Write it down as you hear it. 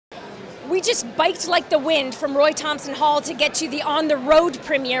We just biked like the wind from Roy Thompson Hall to get to the On the Road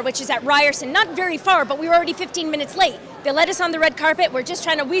premiere, which is at Ryerson. Not very far, but we were already 15 minutes late. They let us on the red carpet. We're just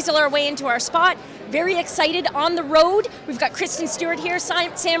trying to weasel our way into our spot. Very excited. On the road, we've got Kristen Stewart here,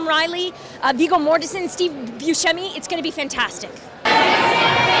 Sam Riley, Viggo Mortensen, Steve Buscemi. It's going to be fantastic.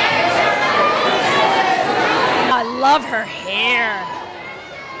 I love her hair.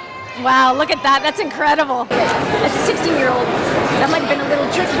 Wow, look at that. That's incredible. As a 16-year-old, that might have been a little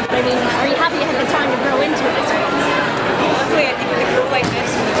tricky, but I mean, are you happy you had the time to grow into it? Luckily, I think with a girl like this,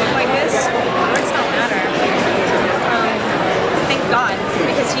 with a look like this, words don't matter. Thank God,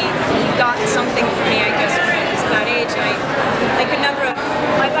 because he got something for me, I guess, when I was that age. I could never have,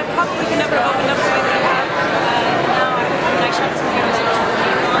 I probably could never have opened up the way that I have. Now, when I shot this movie, I was like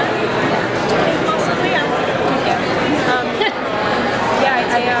 21, possibly. I'm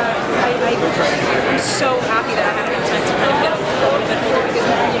so happy that I had enough time to kind of get a little bit older because,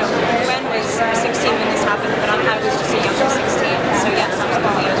 you know, Gwen was 16 when this happened, but I was just a younger 16. So yes,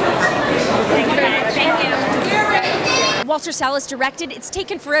 absolutely, I was really happy. Thank you. Walter Salles directed. It's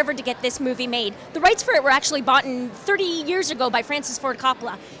taken forever to get this movie made. The rights for it were actually bought 30 years ago by Francis Ford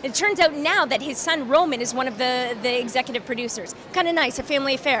Coppola. It turns out now that his son Roman is one of the executive producers. Kind of nice, a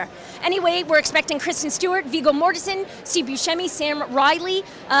family affair. Anyway, we're expecting Kristen Stewart, Viggo Mortensen, Steve Buscemi, Sam Riley.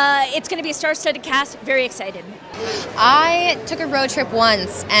 It's going to be a star-studded cast. Very excited. I took a road trip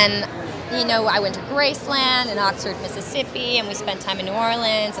once, and you know, I went to Graceland in Oxford, Mississippi, and we spent time in New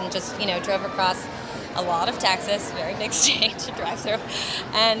Orleans and just, you know, drove across a lot of Texas, very big state to drive through,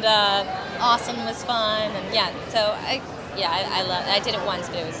 and Austin was fun, and yeah, so I did it once,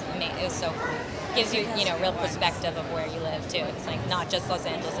 but it was so fun. Gives you, you know, real perspective of where you live too. It's like not just Los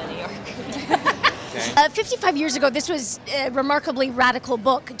Angeles and New York. 55 years ago, this was a remarkably radical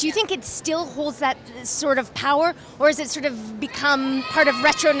book. Do you think it still holds that sort of power, or has it sort of become part of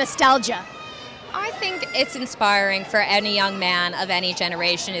retro nostalgia? I think it's inspiring for any young man of any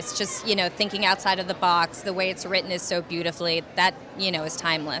generation. It's just, you know, thinking outside of the box. The way it's written is so beautifully. That, you know, is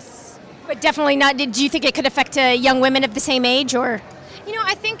timeless. But definitely not. Do you think it could affect young women of the same age, or? You know,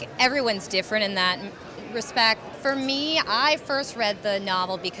 I think everyone's different in that respect. For me, I first read the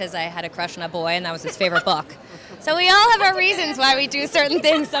novel because I had a crush on a boy, and that was his favorite book. So we all have our reasons why we do certain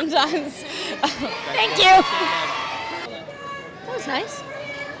things sometimes. Thank you. That was nice.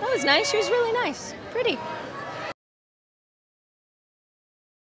 That was nice. She was really nice. Pretty.